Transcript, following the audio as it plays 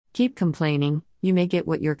Keep complaining, you may get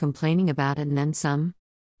what you're complaining about and then some.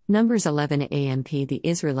 Numbers 11 AMP. The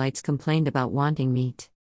Israelites complained about wanting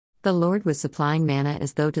meat. The Lord was supplying manna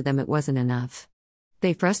as though to them it wasn't enough.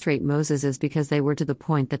 They frustrate Moses because they were to the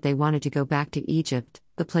point that they wanted to go back to Egypt,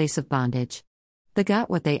 the place of bondage. They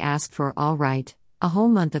got what they asked for, all right, a whole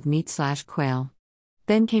month of meat/quail.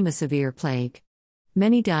 Then came a severe plague.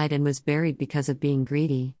 Many died and was buried because of being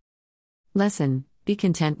greedy. Lesson: be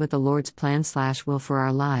content with the Lord's plan/will for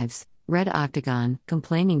our lives. Red Octagon,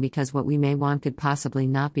 complaining because what we may want could possibly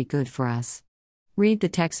not be good for us. Read the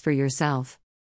text for yourself.